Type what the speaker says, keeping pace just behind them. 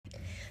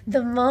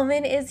The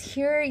moment is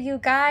here, you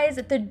guys.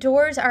 The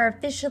doors are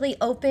officially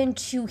open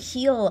to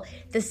Heal,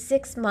 the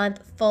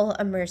 6-month full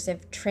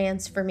immersive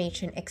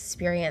transformation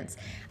experience.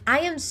 I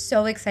am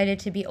so excited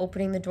to be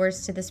opening the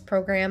doors to this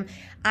program.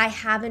 I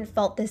haven't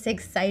felt this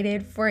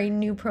excited for a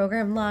new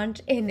program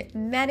launch in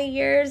many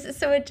years,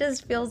 so it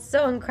just feels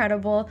so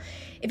incredible.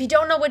 If you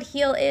don't know what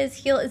Heal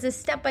is a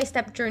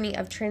step-by-step journey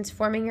of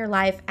transforming your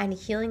life and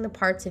healing the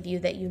parts of you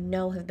that you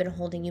know have been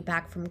holding you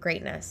back from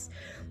greatness.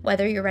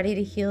 Whether you're ready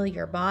to heal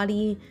your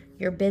body,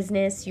 your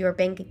business, your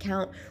bank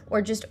account,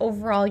 or just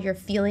overall your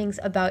feelings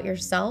about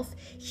yourself,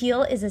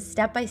 Heal is a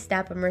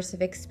step-by-step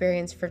immersive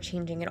experience for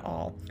changing it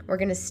all. We're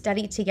going to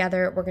study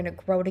together, we're going to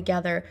grow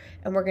together,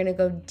 and we're going to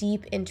go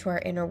deep into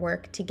our inner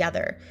work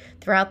together.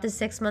 Throughout the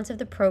 6 months of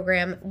the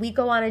program, we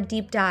go on a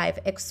deep dive,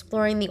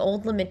 exploring the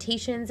old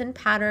limitations and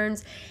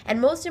patterns,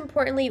 and most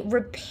importantly,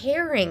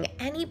 repairing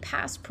any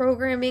past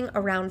programming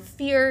around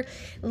fear,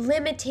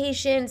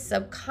 limitation,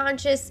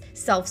 subconscious,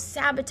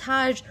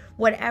 self-sabotage,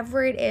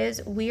 whatever it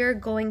is. We are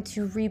going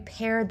to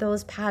repair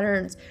those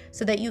patterns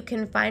so that you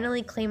can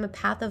finally claim a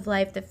path of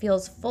life that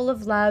feels full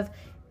of love,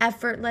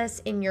 effortless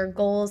in your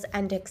goals,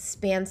 and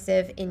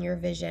expansive in your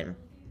vision.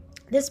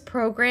 This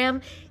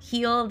program,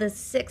 Heal, this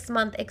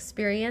 6-month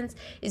experience,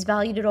 is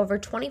valued at over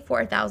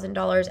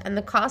 $24,000, and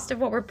the cost of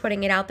what we're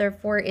putting it out there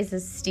for is a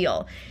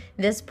steal.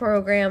 This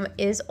program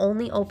is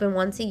only open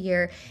once a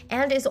year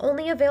and is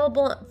only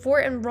available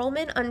for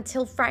enrollment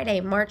until Friday,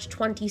 March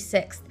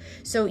 26th.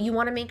 So you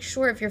want to make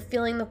sure, if you're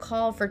feeling the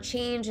call for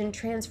change and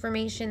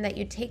transformation, that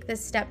you take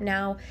this step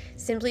now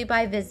simply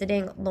by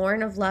visiting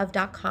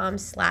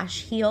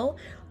laurenoflove.com/heal.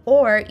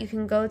 Or you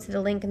can go to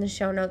the link in the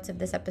show notes of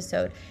this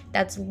episode.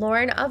 That's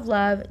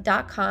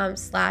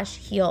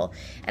laurenoflove.com/heal.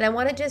 And I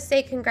want to just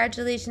say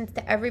congratulations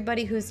to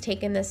everybody who's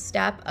taken this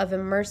step of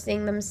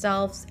immersing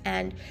themselves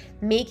and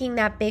making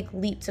that big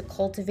leap to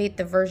cultivate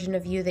the version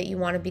of you that you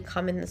want to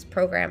become in this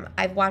program.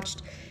 I've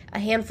watched a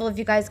handful of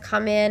you guys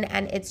come in,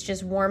 and it's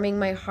just warming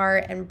my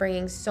heart and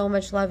bringing so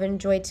much love and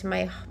joy to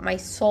my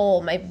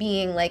soul, my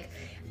being. Like,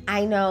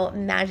 I know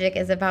magic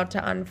is about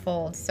to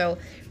unfold. So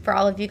for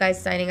all of you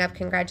guys signing up,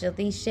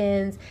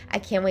 congratulations. I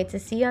can't wait to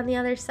see you on the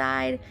other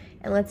side,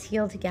 and let's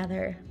heal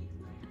together.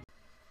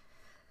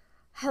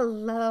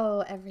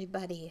 Hello,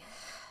 everybody.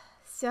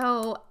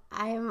 So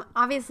I'm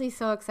obviously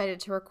so excited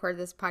to record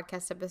this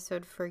podcast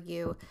episode for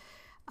you.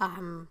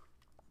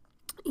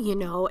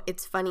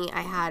 It's funny.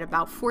 I had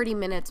about 40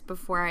 minutes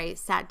before I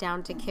sat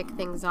down to kick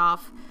things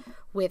off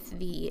with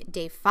the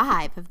day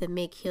 5 of the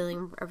Make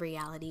Healing a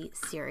Reality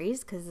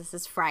series, because this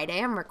is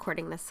Friday. I'm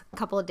recording this a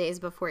couple of days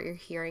before you're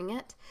hearing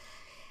it.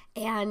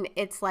 And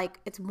it's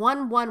like, it's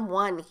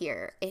 111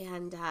 here.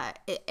 And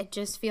it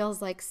just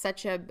feels like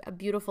such a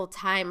beautiful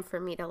time for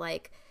me to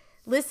like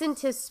listen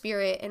to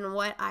spirit and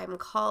what I'm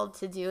called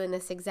to do in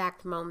this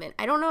exact moment.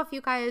 I don't know if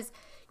you guys,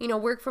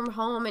 work from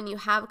home and you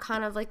have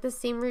kind of like the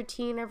same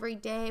routine every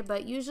day,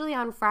 but usually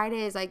on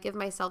Fridays, I give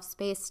myself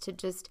space to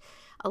just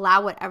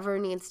allow whatever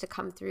needs to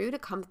come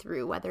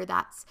through, whether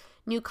that's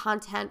new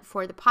content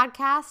for the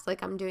podcast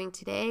like I'm doing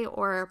today,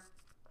 or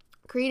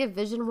creative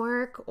vision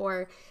work,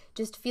 or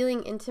just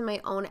feeling into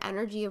my own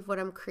energy of what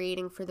I'm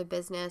creating for the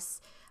business.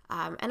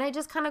 And I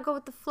just kind of go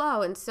with the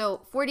flow. And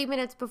so 40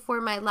 minutes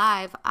before my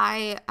live,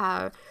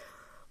 I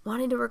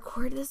wanted to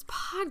record this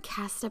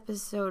podcast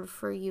episode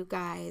for you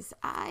guys.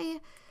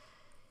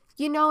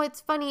 It's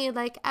funny,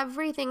 like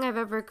everything I've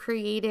ever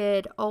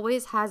created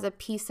always has a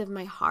piece of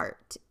my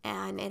heart.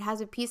 And it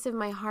has a piece of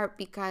my heart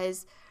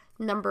because,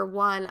 number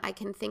one, I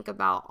can think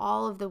about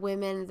all of the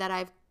women that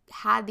I've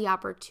had the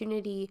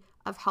opportunity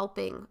of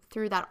helping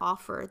through that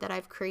offer that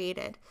I've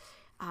created.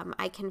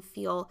 I can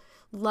feel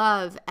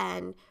love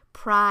and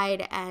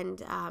pride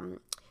and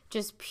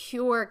just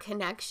pure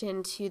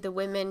connection to the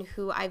women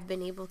who I've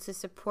been able to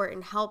support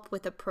and help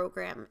with a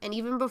program. And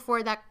even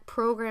before that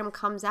program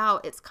comes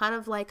out, it's kind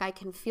of like I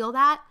can feel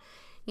that.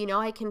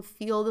 I can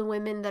feel the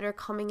women that are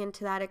coming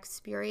into that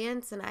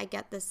experience, and I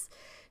get this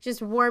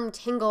just warm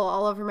tingle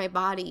all over my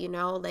body,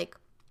 like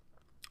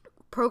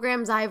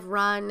programs I've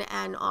run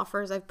and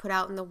offers I've put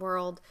out in the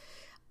world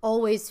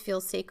always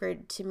feel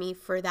sacred to me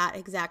for that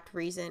exact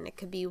reason. It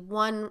could be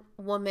one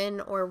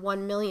woman or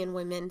 1 million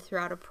women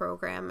throughout a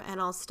program,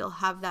 and I'll still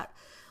have that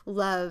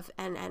love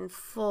and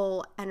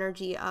full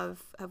energy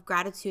of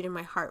gratitude in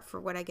my heart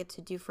for what I get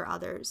to do for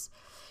others.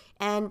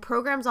 And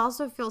programs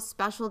also feel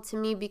special to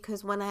me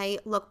because when I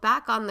look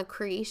back on the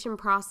creation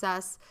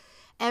process,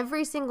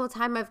 every single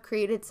time I've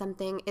created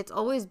something, it's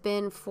always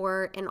been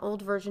for an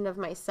old version of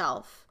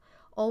myself.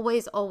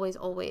 Always, always,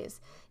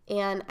 always.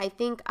 And I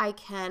think I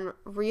can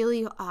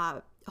really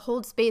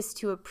hold space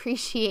to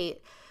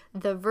appreciate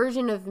the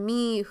version of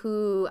me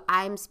who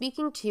I'm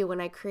speaking to when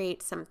I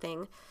create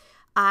something.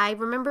 I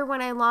remember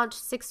when I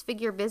launched Six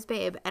Figure Biz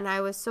Babe, and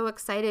I was so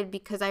excited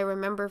because I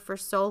remember for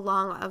so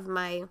long of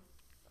my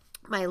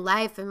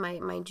life and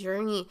my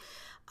journey,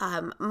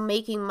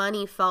 Making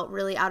money felt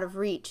really out of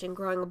reach, and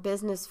growing a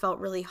business felt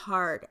really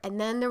hard. And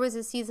then there was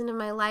a season in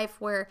my life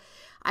where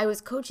I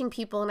was coaching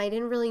people and I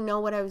didn't really know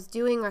what I was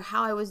doing or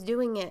how I was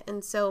doing it.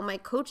 And so my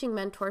coaching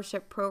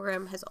mentorship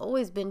program has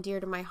always been dear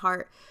to my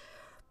heart,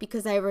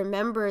 because I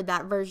remember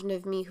that version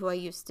of me who I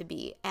used to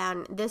be.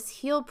 And this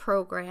HEAL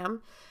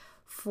program,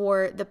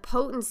 for the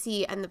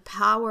potency and the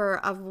power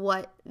of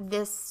what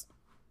this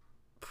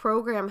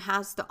program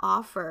has to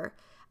offer,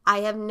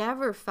 I have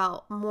never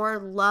felt more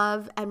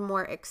love and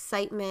more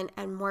excitement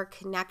and more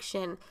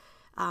connection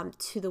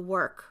to the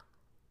work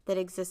that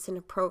exists in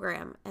a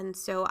program. And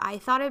so I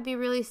thought it'd be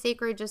really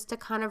sacred just to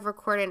kind of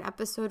record an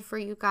episode for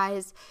you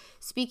guys,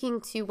 speaking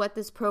to what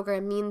this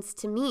program means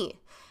to me.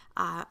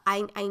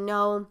 I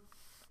know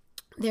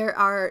there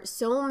are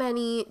so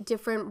many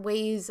different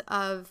ways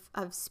of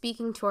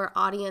speaking to our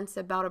audience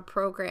about a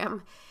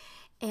program.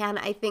 And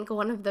I think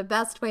one of the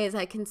best ways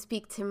I can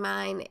speak to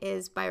mine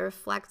is by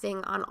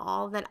reflecting on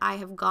all that I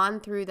have gone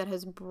through that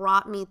has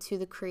brought me to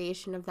the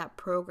creation of that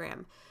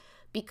program.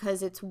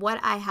 Because it's what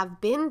I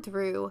have been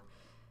through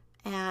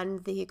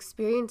and the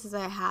experiences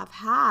I have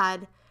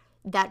had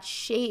that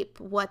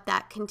shape what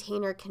that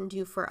container can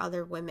do for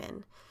other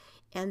women.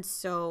 And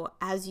so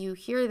as you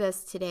hear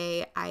this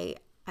today, I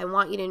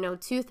want you to know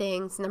two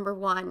things. Number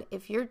one,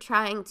 if you're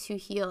trying to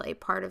heal a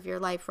part of your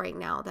life right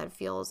now that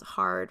feels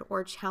hard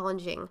or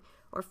challenging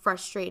or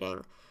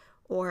frustrating,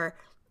 or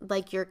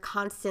like you're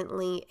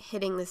constantly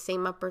hitting the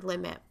same upper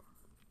limit,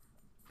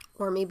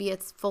 or maybe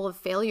it's full of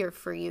failure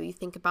for you. You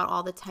think about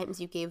all the times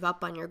you gave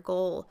up on your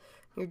goal,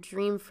 your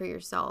dream for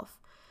yourself.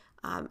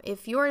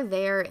 If you're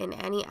there in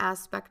any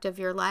aspect of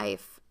your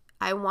life,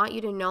 I want you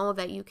to know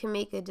that you can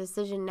make a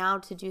decision now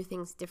to do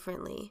things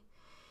differently.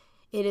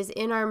 It is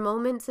in our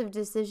moments of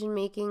decision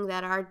making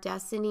that our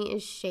destiny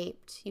is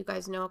shaped. You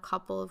guys know a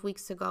couple of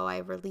weeks ago, I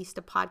released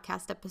a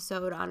podcast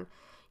episode on,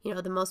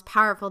 the most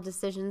powerful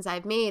decisions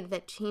I've made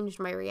that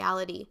changed my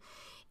reality.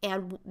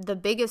 And the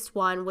biggest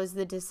one was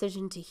the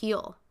decision to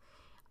heal.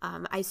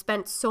 I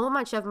spent so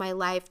much of my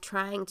life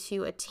trying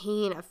to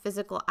attain a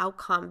physical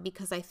outcome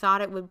because I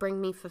thought it would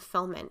bring me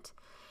fulfillment.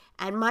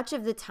 And much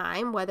of the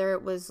time, whether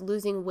it was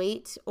losing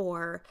weight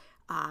or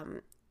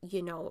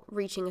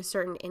reaching a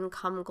certain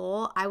income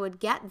goal, I would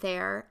get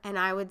there and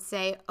I would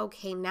say,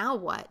 okay, now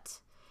what?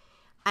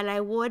 And I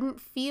wouldn't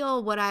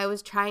feel what I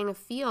was trying to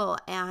feel,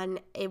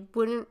 and it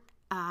wouldn't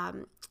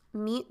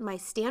meet my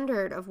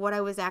standard of what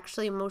I was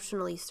actually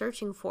emotionally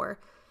searching for.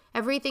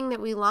 Everything that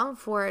we long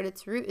for at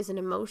its root is an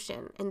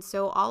emotion. And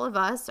so all of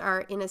us are,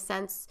 in a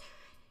sense,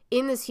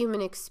 in this human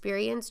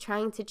experience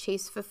trying to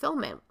chase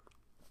fulfillment.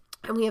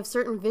 And we have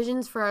certain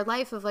visions for our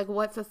life of like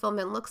what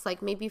fulfillment looks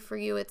like. Maybe for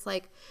you, it's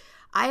like,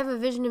 I have a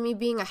vision of me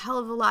being a hell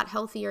of a lot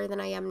healthier than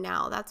I am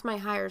now. That's my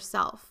higher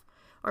self.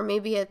 Or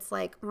maybe it's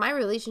like, my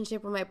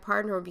relationship with my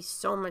partner would be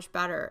so much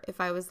better if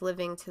I was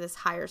living to this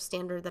higher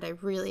standard that I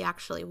really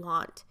actually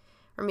want.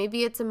 Or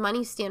maybe it's a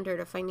money standard,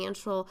 a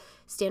financial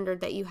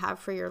standard that you have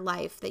for your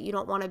life, that you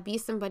don't want to be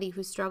somebody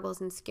who struggles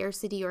in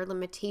scarcity or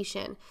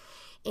limitation.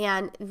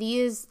 And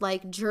these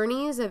like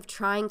journeys of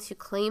trying to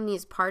claim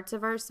these parts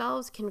of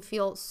ourselves can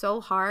feel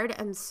so hard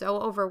and so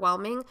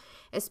overwhelming,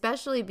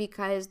 especially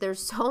because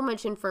there's so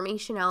much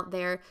information out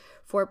there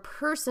for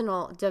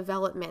personal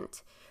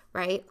development,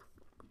 right?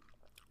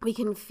 We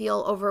can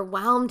feel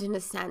overwhelmed in a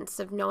sense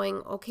of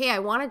knowing, okay, I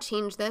want to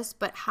change this,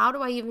 but how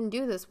do I even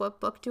do this? What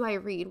book do I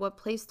read? What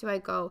place do I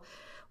go?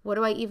 What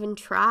do I even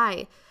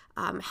try?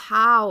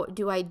 How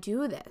do I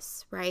do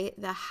this, right?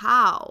 The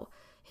how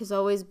has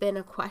always been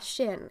a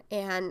question.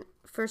 And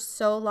for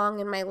so long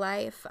in my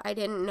life, I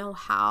didn't know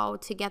how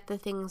to get the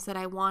things that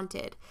I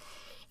wanted.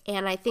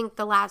 And I think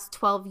the last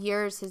 12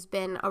 years has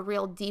been a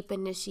real deep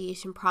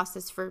initiation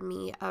process for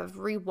me of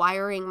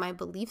rewiring my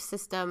belief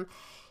system,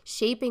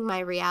 shaping my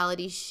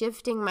reality,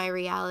 shifting my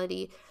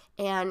reality,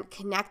 and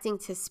connecting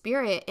to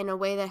spirit in a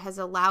way that has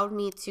allowed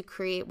me to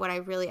create what I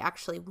really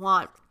actually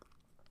want.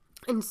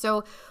 And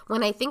so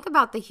when I think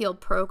about the HEAL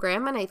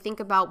program and I think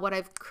about what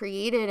I've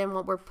created and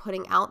what we're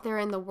putting out there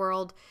in the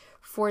world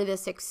for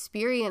this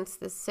experience,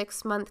 this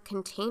 6-month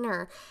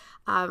container,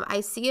 I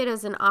see it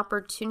as an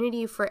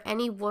opportunity for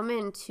any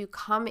woman to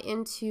come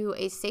into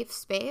a safe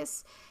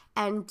space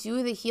and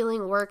do the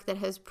healing work that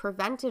has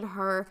prevented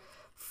her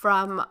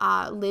from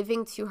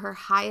living to her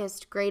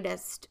highest,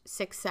 greatest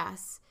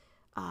success,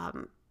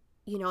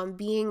 and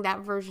being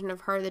that version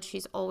of her that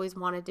she's always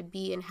wanted to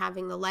be, and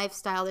having the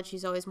lifestyle that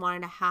she's always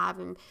wanted to have,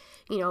 and,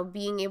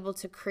 being able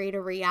to create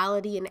a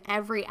reality in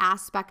every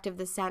aspect of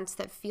the sense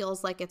that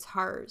feels like it's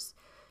hers.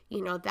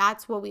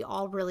 That's what we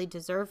all really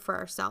deserve for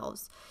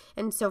ourselves.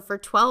 And so for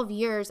 12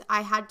 years,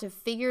 I had to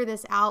figure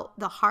this out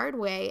the hard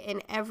way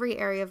in every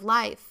area of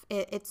life.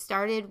 It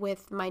started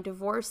with my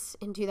divorce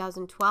in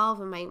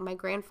 2012 and my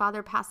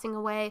grandfather passing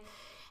away.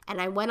 And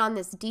I went on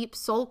this deep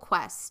soul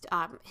quest.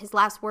 His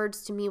last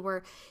words to me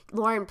were,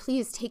 "Lauren,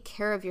 please take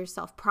care of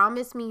yourself.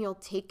 Promise me you'll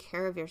take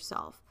care of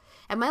yourself."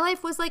 And my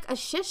life was like a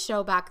shit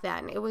show back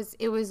then. It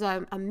was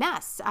a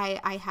mess.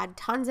 I had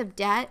tons of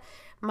debt.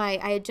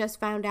 I had just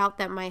found out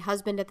that my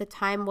husband at the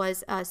time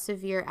was a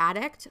severe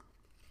addict.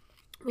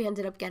 We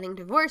ended up getting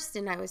divorced,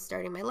 and I was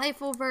starting my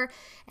life over,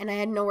 and I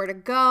had nowhere to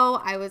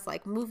go. I was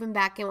like moving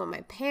back in with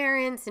my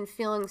parents and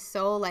feeling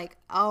so like,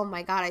 oh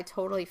my God, I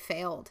totally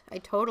failed.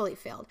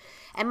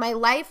 And my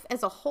life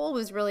as a whole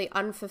was really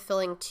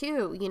unfulfilling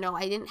too. You know,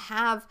 I didn't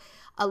have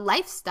a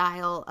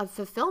lifestyle of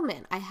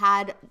fulfillment. I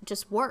had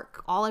just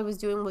work. All I was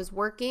doing was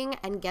working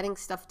and getting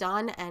stuff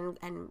done and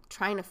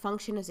trying to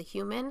function as a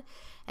human.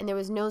 And there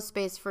was no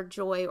space for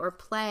joy or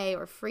play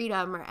or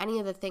freedom or any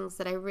of the things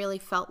that I really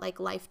felt like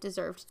life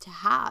deserved to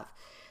have.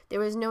 There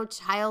was no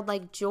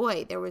childlike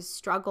joy. There was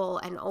struggle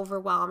and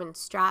overwhelm and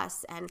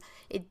stress. And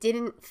it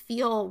didn't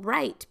feel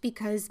right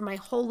because my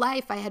whole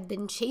life I had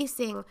been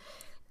chasing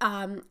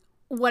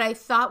what I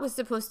thought was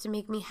supposed to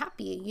make me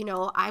happy. You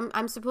know,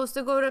 I'm supposed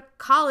to go to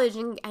college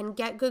and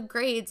get good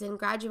grades and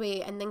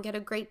graduate and then get a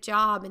great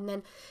job and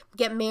then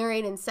get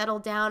married and settle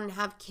down and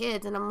have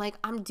kids. And I'm like,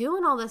 I'm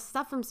doing all this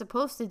stuff I'm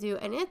supposed to do,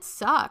 and it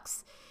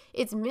sucks.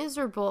 It's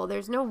miserable.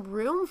 There's no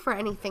room for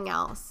anything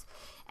else.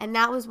 And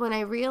that was when I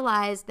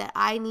realized that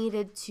I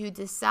needed to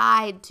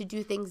decide to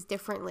do things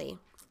differently.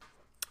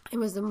 It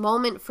was a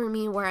moment for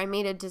me where I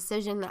made a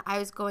decision that I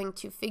was going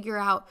to figure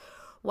out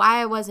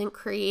why I wasn't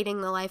creating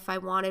the life I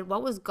wanted,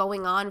 what was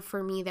going on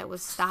for me that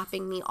was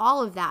stopping me,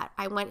 all of that.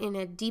 I went in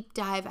a deep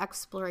dive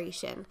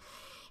exploration.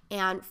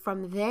 And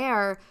from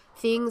there,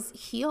 things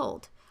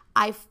healed.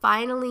 I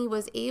finally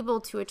was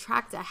able to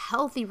attract a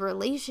healthy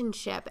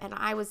relationship. And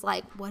I was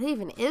like, what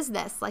even is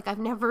this? Like, I've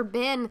never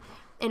been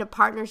in a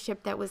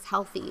partnership that was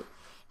healthy.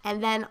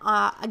 And then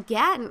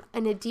again,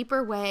 in a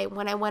deeper way,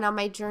 when I went on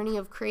my journey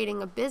of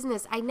creating a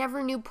business, I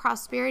never knew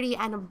prosperity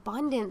and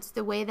abundance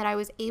the way that I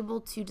was able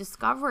to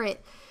discover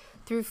it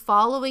through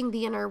following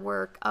the inner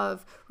work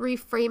of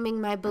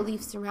reframing my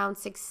beliefs around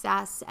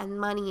success and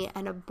money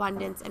and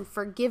abundance and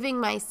forgiving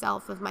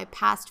myself of my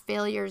past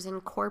failures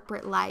in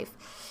corporate life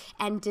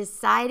and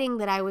deciding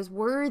that I was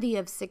worthy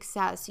of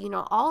success. You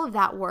know, all of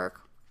that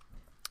work,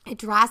 it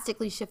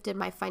drastically shifted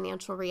my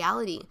financial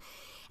reality.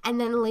 And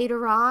then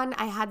later on,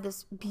 I had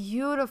this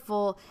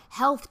beautiful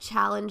health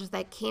challenge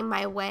that came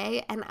my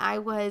way, and I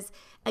was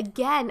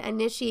again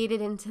initiated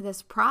into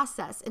this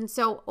process. And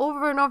so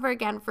over and over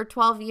again for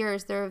 12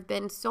 years, there have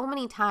been so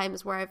many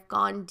times where I've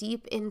gone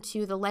deep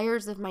into the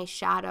layers of my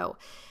shadow,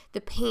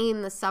 the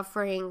pain, the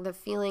suffering, the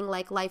feeling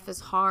like life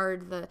is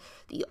hard, the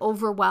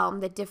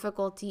overwhelm, the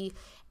difficulty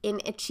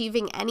in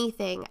achieving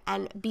anything,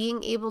 and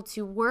being able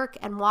to work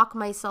and walk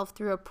myself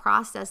through a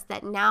process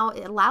that now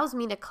it allows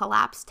me to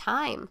collapse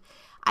time.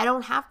 I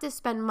don't have to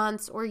spend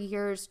months or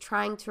years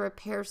trying to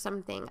repair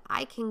something.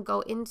 I can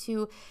go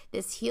into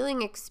this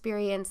healing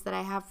experience that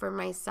I have for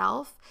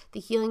myself,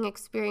 the healing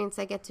experience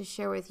I get to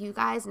share with you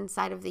guys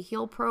inside of the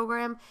Heal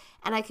program,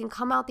 and I can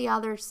come out the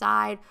other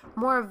side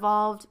more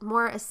evolved,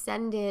 more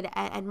ascended,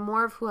 and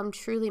more of who I'm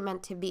truly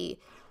meant to be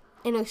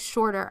in a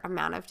shorter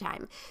amount of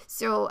time.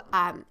 So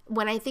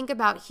when I think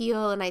about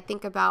Heal and I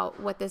think about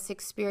what this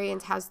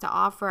experience has to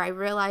offer, I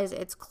realize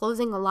it's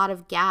closing a lot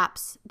of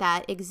gaps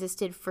that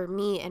existed for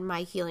me in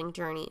my healing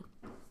journey.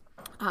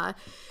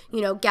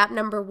 Gap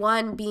number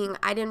one being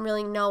I didn't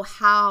really know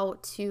how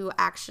to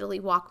actually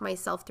walk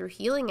myself through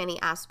healing any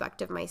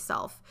aspect of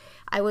myself.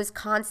 I was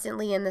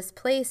constantly in this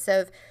place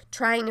of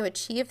trying to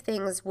achieve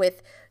things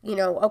with,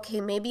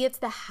 okay, maybe it's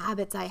the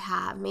habits I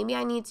have. Maybe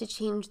I need to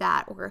change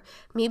that. Or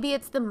maybe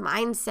it's the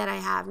mindset I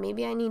have.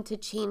 Maybe I need to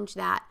change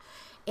that.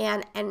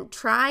 And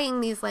trying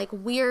these like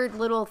weird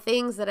little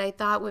things that I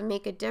thought would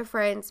make a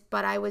difference,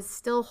 but I was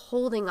still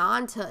holding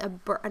on to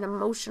an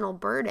emotional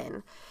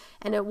burden.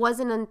 And it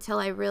wasn't until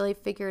I really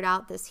figured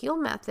out this Heal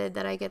method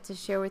that I get to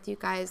share with you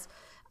guys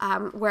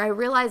where I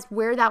realized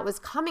where that was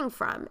coming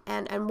from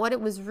and what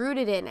it was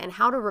rooted in and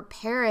how to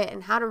repair it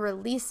and how to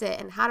release it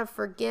and how to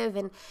forgive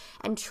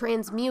and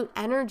transmute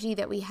energy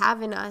that we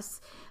have in us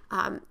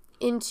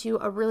into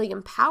a really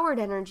empowered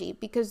energy.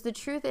 Because the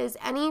truth is,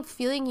 any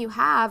feeling you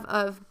have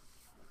of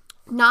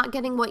not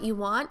getting what you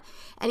want,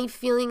 any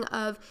feeling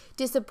of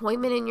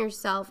disappointment in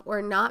yourself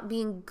or not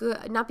being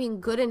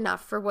good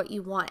enough for what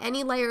you want,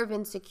 any layer of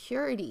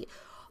insecurity,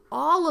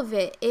 all of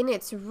it in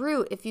its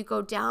root, if you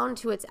go down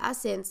to its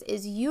essence,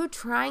 is you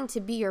trying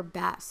to be your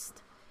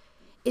best.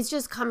 It's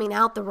just coming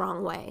out the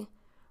wrong way,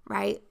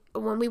 right?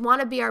 When we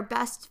want to be our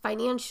best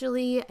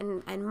financially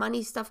and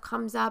money stuff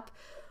comes up,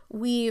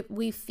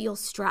 we feel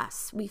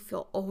stress, we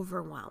feel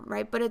overwhelmed,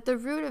 right? But at the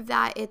root of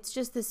that, it's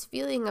just this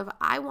feeling of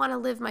I want to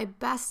live my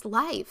best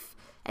life,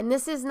 and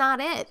this is not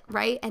it,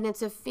 right? And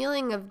it's a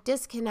feeling of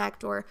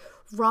disconnect or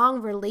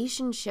wrong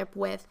relationship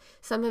with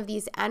some of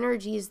these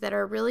energies that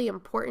are really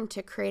important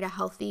to create a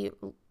healthy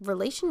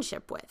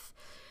relationship with.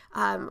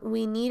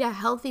 We need a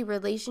healthy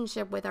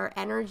relationship with our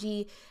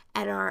energy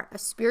and our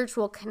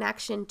spiritual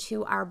connection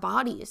to our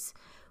bodies.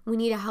 We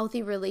need a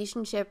healthy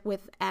relationship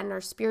with, and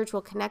our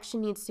spiritual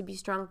connection needs to be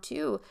strong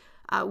too,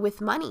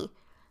 with money.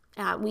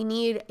 We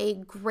need a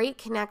great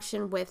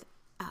connection with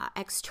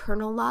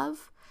external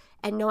love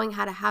and knowing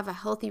how to have a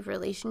healthy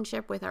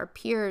relationship with our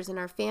peers and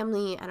our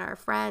family and our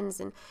friends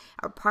and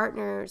our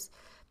partners.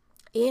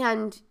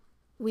 And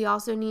we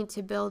also need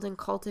to build and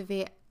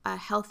cultivate a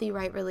healthy,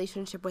 right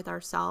relationship with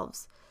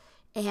ourselves.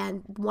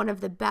 And one of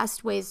the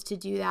best ways to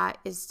do that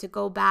is to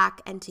go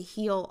back and to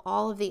heal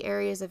all of the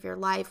areas of your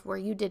life where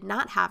you did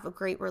not have a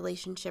great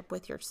relationship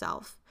with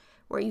yourself,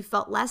 where you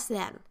felt less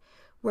than,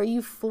 where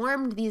you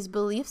formed these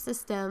belief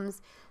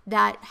systems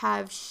that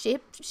have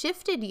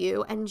shifted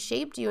you and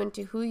shaped you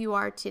into who you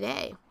are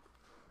today.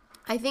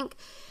 I think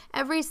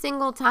every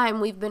single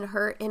time we've been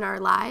hurt in our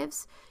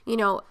lives,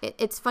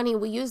 it's funny,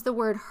 we use the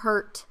word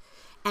hurt,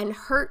 and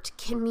hurt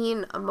can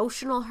mean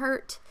emotional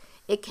hurt.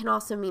 It can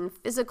also mean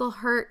physical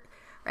hurt,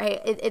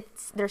 right?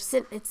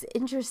 It's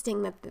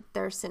interesting that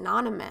they're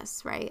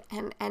synonymous, right?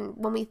 And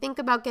when we think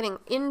about getting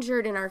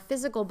injured in our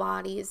physical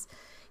bodies,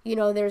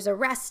 there's a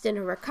rest and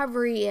a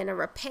recovery and a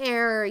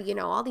repair,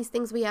 all these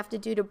things we have to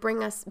do to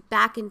bring us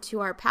back into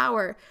our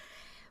power.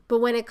 But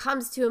when it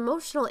comes to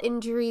emotional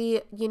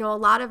injury, a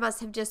lot of us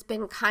have just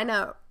been kind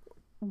of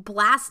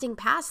blasting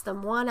past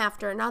them one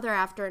after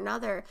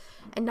another,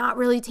 and not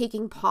really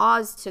taking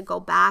pause to go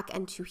back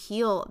and to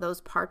heal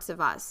those parts of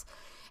us.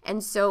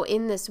 And so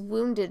in this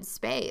wounded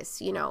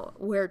space,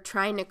 we're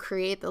trying to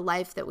create the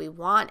life that we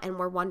want, and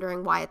we're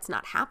wondering why it's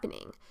not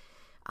happening.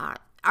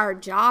 Our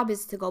job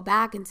is to go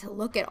back and to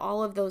look at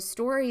all of those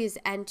stories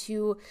and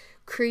to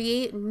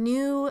create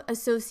new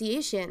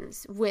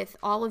associations with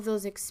all of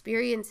those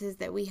experiences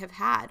that we have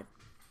had.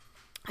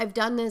 I've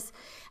done this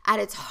at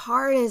its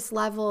hardest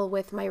level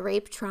with my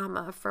rape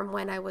trauma from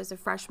when I was a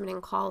freshman in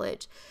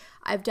college.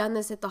 I've done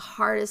this at the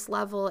hardest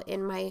level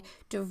in my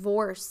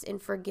divorce, in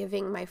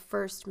forgiving my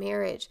first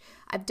marriage.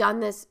 I've done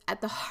this at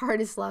the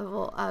hardest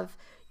level of,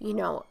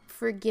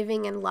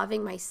 forgiving and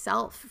loving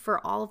myself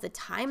for all of the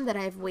time that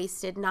I've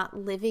wasted not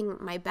living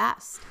my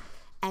best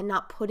and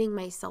not putting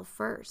myself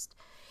first.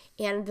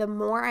 And the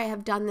more I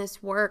have done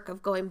this work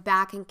of going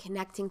back and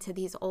connecting to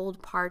these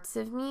old parts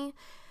of me,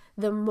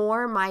 the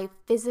more my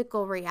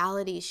physical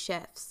reality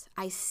shifts.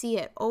 I see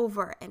it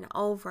over and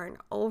over and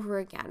over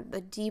again.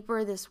 The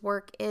deeper this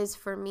work is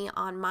for me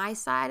on my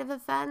side of the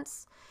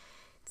fence,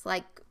 it's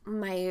like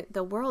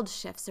the world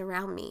shifts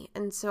around me.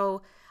 And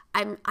so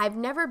I've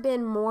never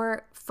been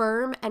more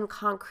firm and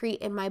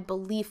concrete in my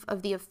belief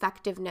of the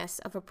effectiveness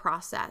of a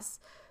process,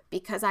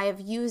 because I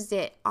have used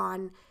it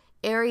on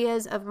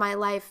areas of my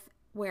life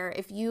where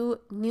if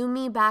you knew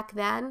me back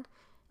then,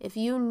 if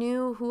you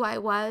knew who I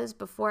was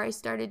before I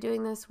started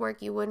doing this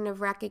work, you wouldn't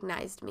have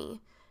recognized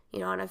me,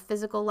 on a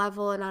physical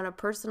level and on a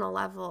personal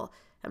level,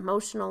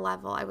 emotional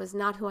level. I was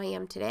not who I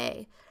am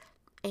today.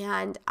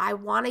 And I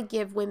want to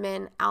give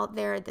women out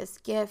there this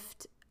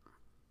gift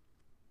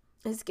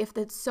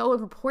that's so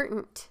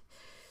important,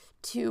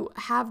 to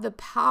have the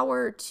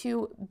power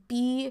to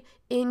be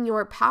in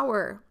your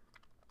power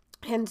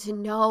and to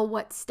know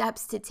what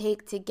steps to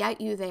take to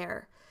get you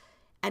there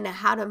and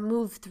how to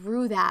move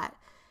through that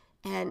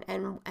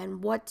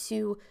and what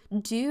to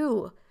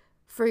do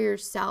for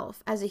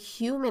yourself as a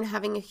human,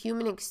 having a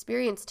human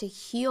experience to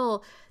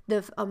heal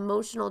the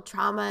emotional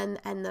trauma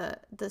and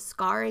the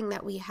scarring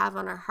that we have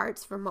on our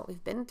hearts from what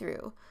we've been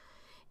through.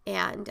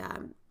 And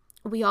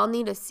we all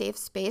need a safe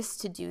space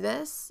to do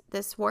this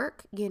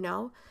work.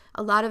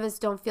 A lot of us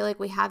don't feel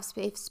like we have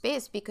safe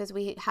space because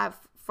we have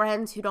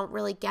friends who don't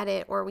really get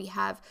it, or we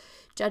have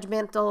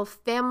judgmental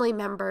family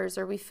members,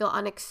 or we feel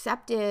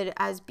unaccepted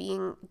as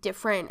being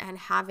different and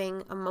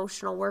having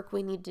emotional work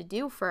we need to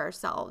do for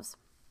ourselves.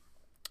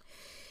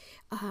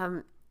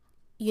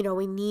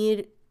 We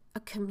need a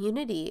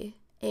community.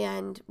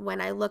 And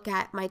when I look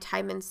at my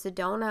time in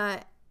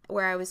Sedona,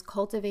 where I was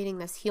cultivating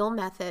this heal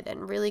method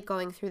and really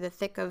going through the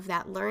thick of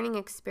that learning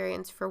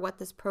experience for what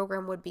this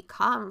program would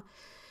become,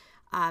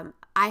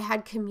 I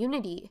had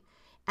community.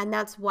 And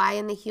that's why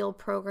in the HEAL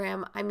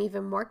program, I'm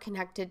even more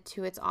connected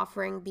to its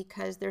offering,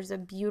 because there's a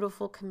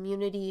beautiful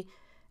community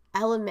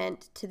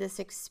element to this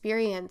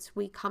experience.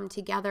 We come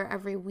together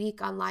every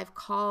week on live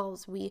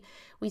calls. We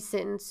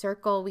sit in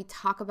circle. We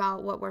talk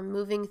about what we're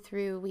moving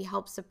through. We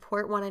help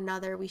support one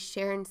another. We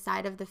share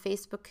inside of the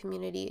Facebook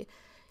community.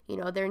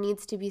 There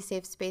needs to be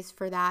safe space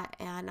for that.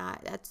 And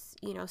that's,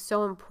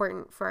 so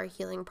important for our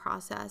healing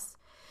process.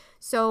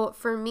 So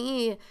for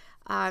me,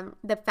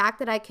 the fact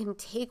that I can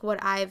take what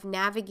I've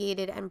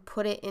navigated and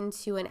put it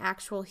into an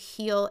actual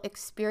heal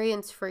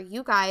experience for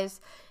you guys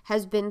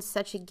has been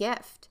such a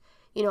gift.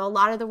 A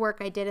lot of the work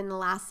I did in the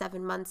last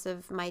 7 months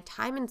of my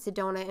time in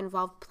Sedona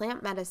involved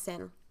plant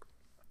medicine.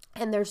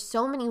 And there's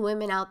so many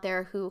women out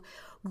there who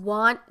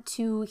want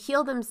to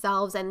heal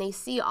themselves, and they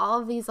see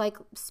all of these like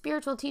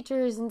spiritual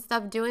teachers and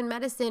stuff doing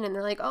medicine, and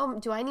they're like, oh,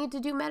 do I need to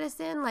do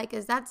medicine? Like,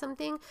 is that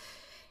something?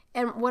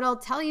 And what I'll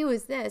tell you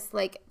is this,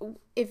 like,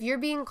 if you're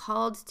being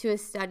called to a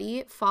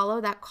study, follow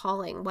that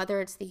calling,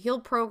 whether it's the HEAL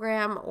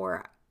program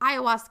or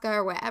ayahuasca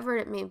or whatever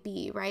it may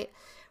be, right?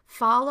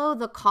 Follow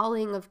the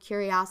calling of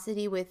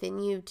curiosity within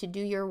you to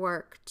do your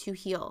work, to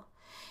heal.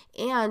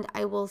 And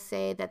I will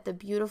say that the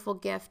beautiful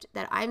gift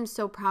that I'm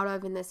so proud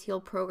of in this Heal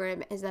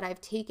program is that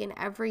I've taken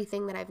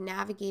everything that I've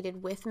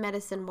navigated with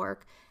medicine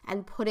work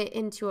and put it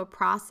into a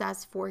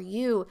process for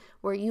you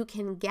where you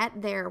can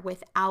get there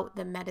without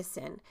the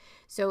medicine.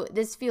 So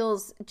this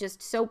feels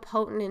just so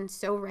potent and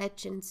so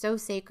rich and so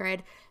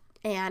sacred.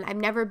 And I've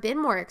never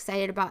been more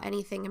excited about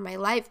anything in my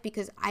life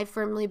because I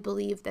firmly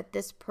believe that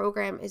this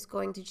program is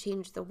going to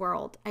change the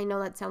world. I know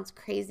that sounds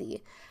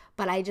crazy,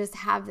 but I just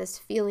have this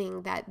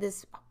feeling that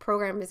this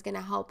program is going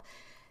to help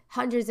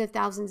hundreds of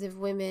thousands of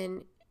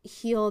women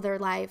heal their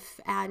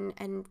life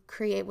and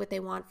create what they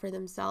want for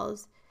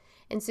themselves.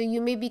 And so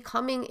you may be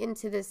coming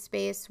into this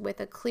space with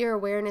a clear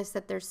awareness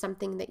that there's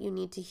something that you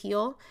need to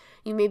heal.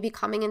 You may be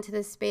coming into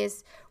this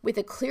space with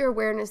a clear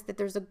awareness that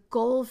there's a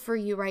goal for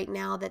you right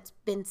now that's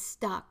been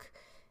stuck,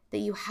 that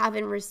you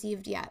haven't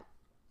received yet.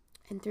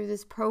 And through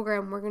this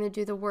program, we're going to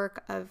do the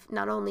work of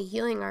not only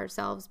healing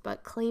ourselves,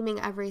 but claiming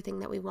everything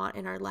that we want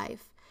in our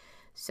life.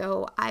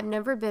 So I've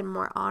never been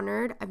more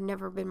honored. I've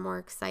never been more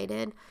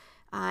excited.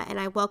 And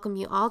I welcome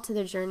you all to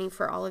the journey.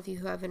 For all of you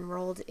who have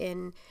enrolled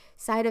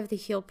inside of the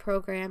Heal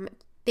program,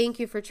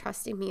 thank you for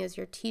trusting me as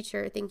your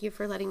teacher. Thank you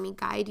for letting me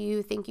guide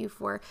you. Thank you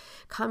for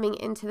coming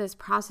into this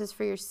process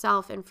for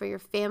yourself and for your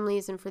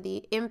families and for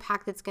the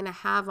impact it's going to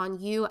have on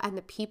you and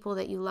the people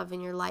that you love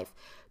in your life.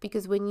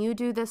 Because when you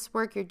do this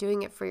work, you're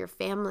doing it for your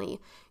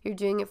family. You're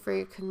doing it for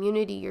your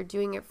community. You're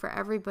doing it for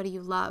everybody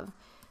you love.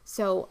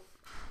 So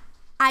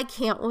I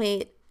can't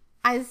wait.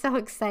 I'm so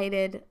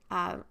excited,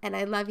 and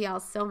I love y'all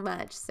so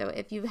much. So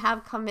if you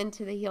have come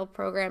into the Heal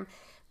program,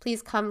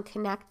 please come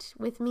connect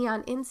with me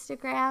on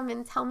Instagram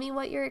and tell me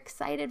what you're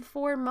excited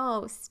for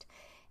most.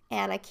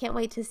 And I can't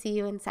wait to see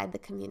you inside the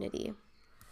community.